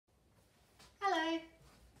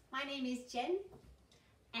My name is Jen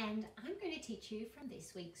and I'm going to teach you from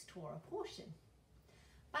this week's Torah portion.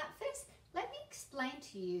 But first, let me explain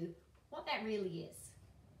to you what that really is.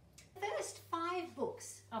 The first 5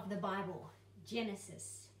 books of the Bible,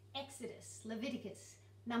 Genesis, Exodus, Leviticus,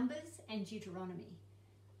 Numbers and Deuteronomy,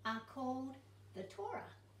 are called the Torah.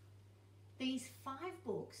 These 5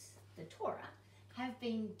 books, the Torah, have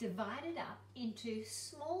been divided up into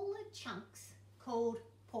smaller chunks called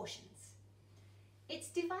portions. It's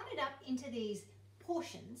divided up into these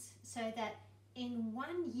portions so that in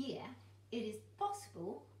 1 year it is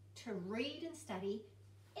possible to read and study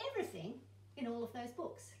everything in all of those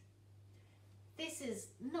books. This is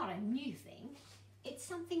not a new thing. It's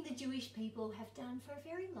something the Jewish people have done for a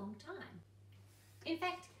very long time. In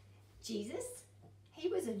fact, Jesus, he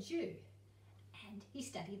was a Jew and he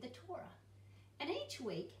studied the Torah. And each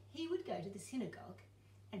week he would go to the synagogue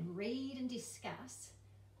and read and discuss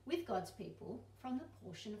with God's people from the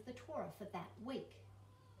portion of the Torah for that week.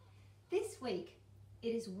 This week, it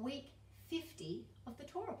is week 50 of the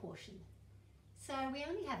Torah portion. So we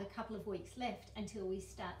only have a couple of weeks left until we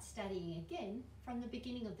start studying again from the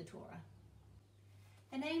beginning of the Torah.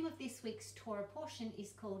 The name of this week's Torah portion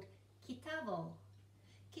is called Ki Tavo.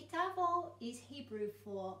 Ki Tavo is Hebrew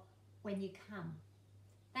for when you come.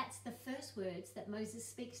 That's the first words that Moses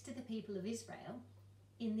speaks to the people of Israel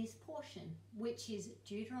in this portion, which is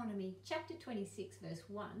Deuteronomy chapter 26 verse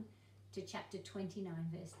 1 to chapter 29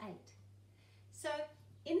 verse 8. So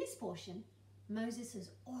in this portion, Moses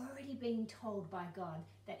has already been told by God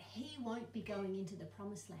that he won't be going into the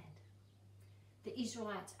promised land. The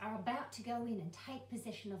Israelites are about to go in and take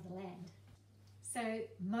possession of the land. So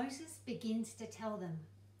Moses begins to tell them,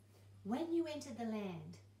 when you enter the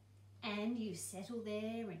land, and you settle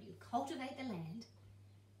there and you cultivate the land,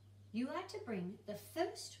 you are to bring the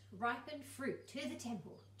first ripened fruit to the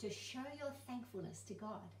temple to show your thankfulness to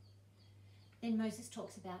God. Then Moses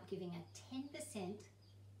talks about giving a 10%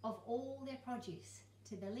 of all their produce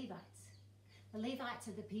to the Levites. The Levites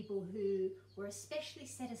are the people who were especially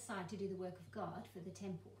set aside to do the work of God for the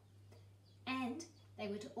temple. And they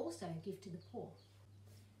were to also give to the poor.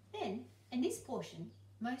 Then, in this portion,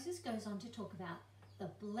 Moses goes on to talk about the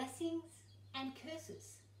blessings and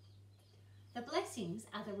curses. The blessings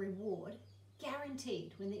are the reward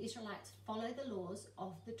guaranteed when the Israelites follow the laws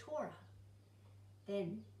of the Torah.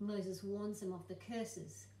 Then Moses warns them of the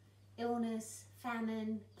curses, illness,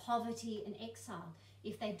 famine, poverty and exile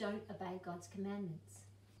if they don't obey God's commandments.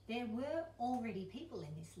 There were already people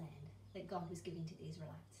in this land that God was giving to the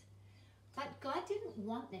Israelites. But God didn't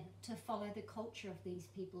want them to follow the culture of these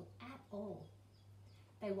people at all.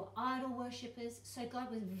 They were idol worshippers, so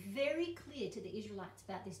God was very clear to the Israelites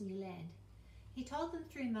about this new land. He told them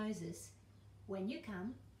through Moses, when you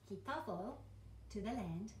come, Ki Tavo, to the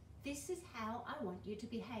land, this is how I want you to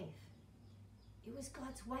behave. It was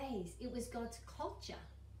God's ways, it was God's culture.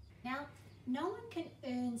 Now, no one can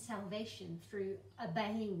earn salvation through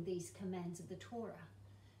obeying these commands of the Torah,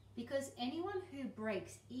 because anyone who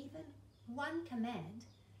breaks even one command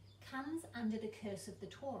comes under the curse of the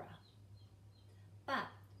Torah. But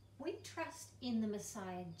we trust in the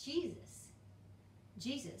Messiah, Jesus.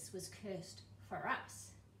 Jesus was cursed for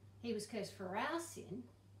us. He was cursed for our sin,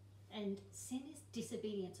 and sin is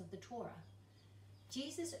disobedience of the Torah.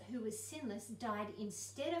 Jesus, who was sinless, died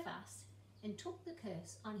instead of us and took the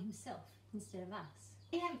curse on himself instead of us.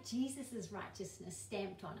 We have Jesus' righteousness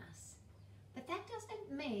stamped on us. But that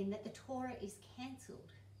doesn't mean that the Torah is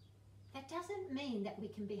cancelled. That doesn't mean that we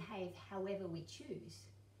can behave however we choose.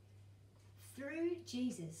 Through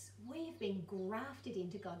Jesus, we've been grafted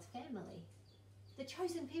into God's family, the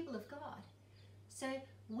chosen people of God. So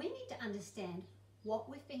we need to understand what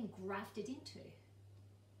we've been grafted into.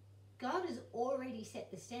 God has already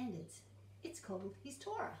set the standards. It's called his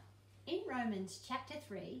Torah. In Romans chapter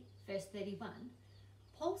 3, verse 31,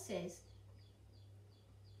 Paul says,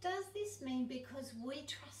 does this mean because we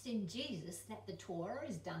trust in Jesus that the Torah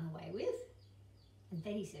is done away with? And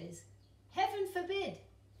then he says, heaven forbid.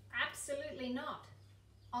 Absolutely not.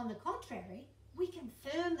 On the contrary, we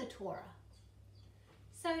confirm the Torah.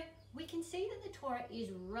 So we can see that the Torah is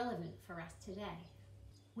relevant for us today.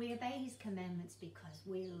 We obey his commandments because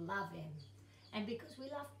we love him and because we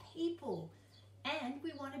love people and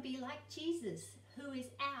we want to be like Jesus, who is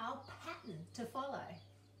our pattern to follow.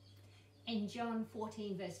 In John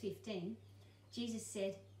 14 verse 15, Jesus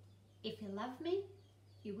said, if you love me,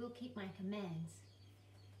 you will keep my commands.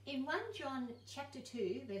 In 1 John chapter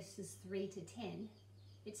 2 verses 3 to 10,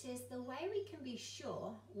 it says the way we can be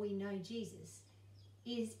sure we know Jesus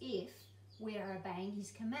is if we are obeying his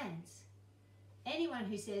commands. Anyone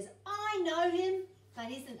who says, I know him, but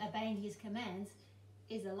isn't obeying his commands,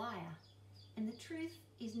 is a liar, and the truth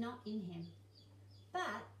is not in him.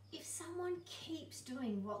 But if someone keeps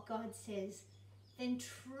doing what God says, then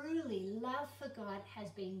truly love for God has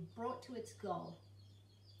been brought to its goal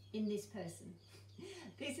in this person.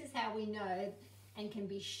 This is how we know and can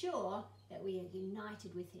be sure that we are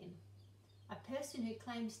united with him. A person who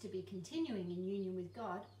claims to be continuing in union with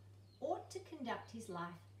God ought to conduct his life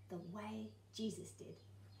the way Jesus did.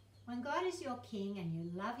 When God is your king and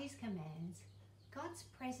you love his commands, God's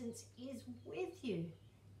presence is with you.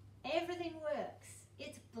 Everything works.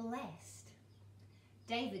 It's blessed.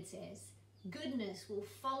 David says, "Goodness will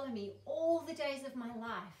follow me all the days of my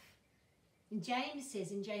life." And James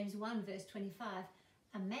says in James 1 verse 25,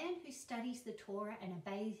 "A man who studies the Torah and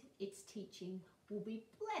obeys its teaching will be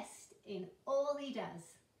blessed in all he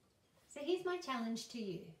does." So here's my challenge to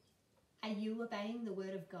you. Are you obeying the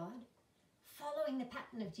word of God? Following the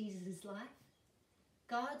pattern of Jesus' life?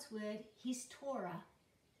 God's word, his Torah,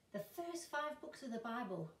 the first 5 books of the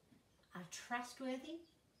Bible, are trustworthy,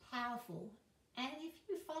 powerful, and if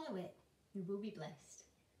you follow it, you will be blessed.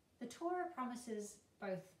 The Torah promises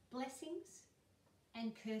both blessings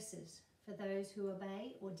and curses for those who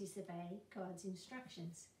obey or disobey God's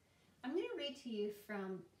instructions. I'm going to read to you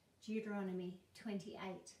from Deuteronomy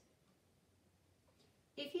 28.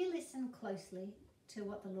 "If you listen closely to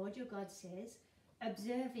what the Lord your God says,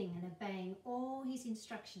 observing and obeying all his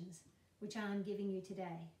instructions, which I am giving you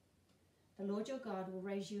today, the Lord your God will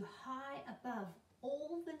raise you high above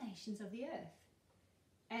all the nations of the earth,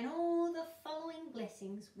 and all the following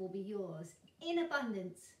blessings will be yours in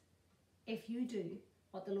abundance if you do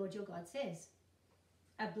what the Lord your God says.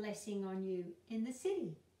 A blessing on you in the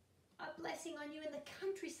city, a blessing on you in the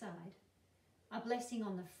countryside, a blessing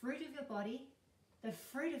on the fruit of your body, the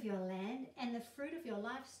fruit of your land, and the fruit of your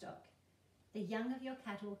livestock, the young of your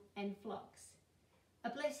cattle and flocks, a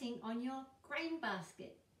blessing on your grain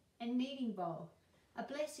basket and kneading bowl, a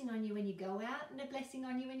blessing on you when you go out and a blessing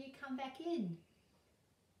on you when you come back in.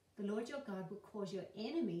 The Lord your God will cause your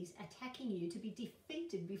enemies attacking you to be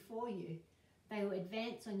defeated before you. They will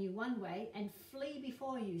advance on you one way and flee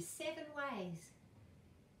before you 7 ways.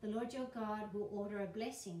 The Lord your God will order a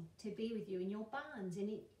blessing to be with you in your barns and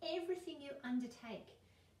in everything you undertake.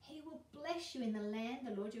 He will bless you in the land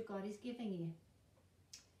the Lord your God is giving you.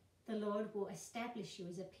 The Lord will establish you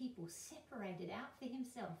as a people separated out for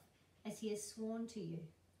himself, as he has sworn to you.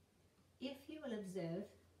 If you will observe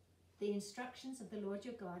the instructions of the Lord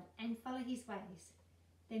your God and follow his ways,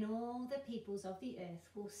 then all the peoples of the earth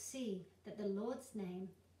will see that the Lord's name,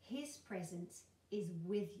 his presence, is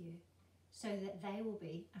with you, so that they will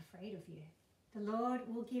be afraid of you. The Lord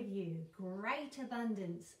will give you great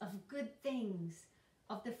abundance of good things,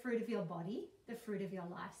 of the fruit of your body, the fruit of your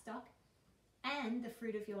livestock, and the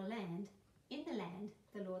fruit of your land, in the land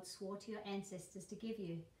the Lord swore to your ancestors to give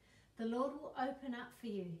you. The Lord will open up for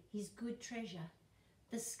you his good treasure,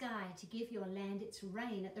 the sky, to give your land its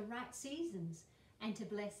rain at the right seasons, and to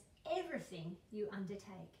bless everything you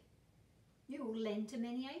undertake. You will lend to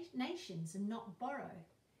many nations and not borrow.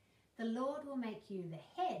 The Lord will make you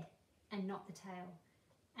the head and not the tail,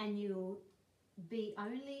 and you will be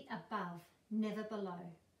only above, never below.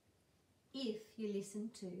 If you listen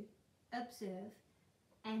to, observe,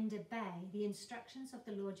 and obey the instructions of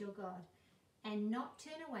the Lord your God, and not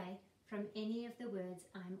turn away from any of the words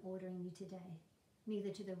I am ordering you today,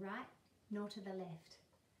 neither to the right nor to the left,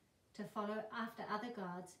 to follow after other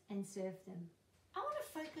gods and serve them. I want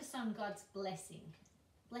to focus on God's blessing.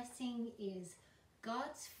 Blessing is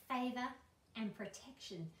God's favor and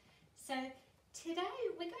protection. So today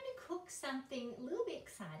we're going to cook something a little bit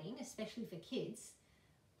exciting, especially for kids.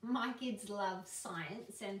 My kids love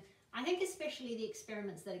science, and I think especially the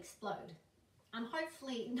experiments that explode. I'm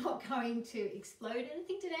hopefully not going to explode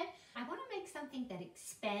anything today. I want to make something that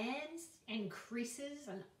expands, increases,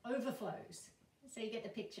 and overflows. So you get the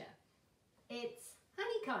picture. It's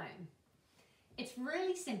honeycomb. It's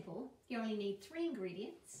really simple. You only need 3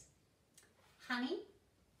 ingredients: honey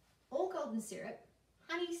or golden syrup.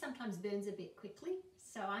 Honey sometimes burns a bit quickly,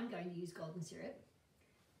 so I'm going to use golden syrup,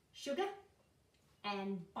 sugar,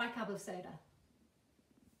 and bicarb of soda.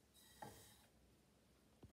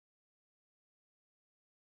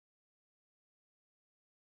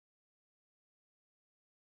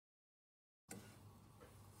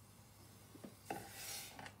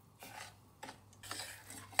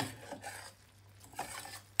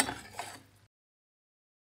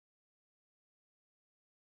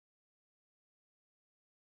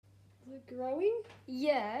 Is it growing?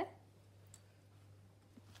 Yeah.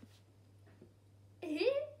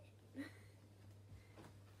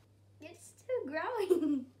 It's still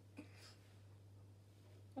growing.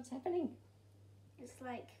 What's happening? It's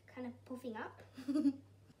like kind of puffing up.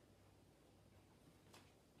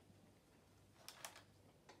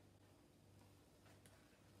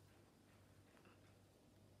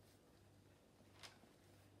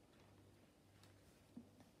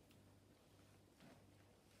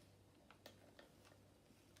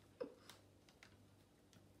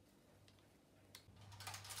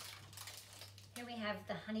 Here we have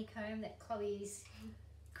the honeycomb that Chloe's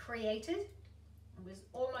created. It was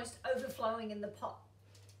almost overflowing in the pot,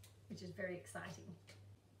 which is very exciting.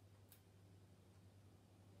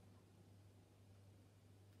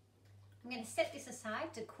 I'm going to set this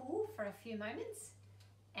aside to cool for a few moments,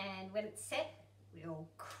 and when it's set, we'll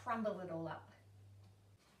crumble it all up.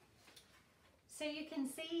 So you can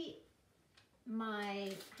see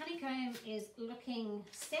my honeycomb is looking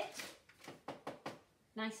set,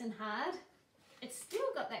 nice and hard. It's still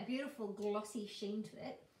got that beautiful glossy sheen to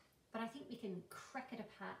it, but I think we can crack it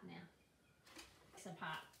apart now. It's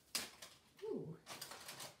apart. Ooh.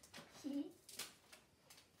 Ooh.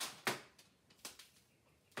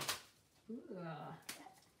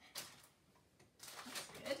 That's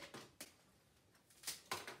good.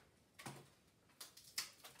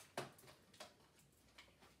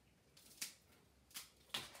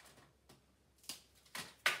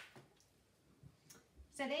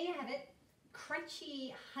 So there you have it.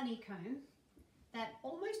 Crunchy honeycomb that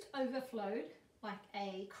almost overflowed like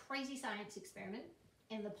a crazy science experiment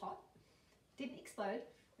in the pot. Didn't explode,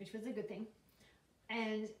 which was a good thing,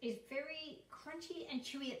 and is very crunchy and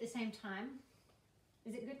chewy at the same time.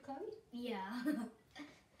 Is it good, Chloe? Yeah.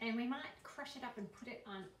 And we might crush it up and put it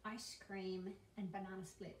on ice cream and banana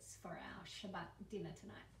splits for our Shabbat dinner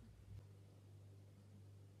tonight.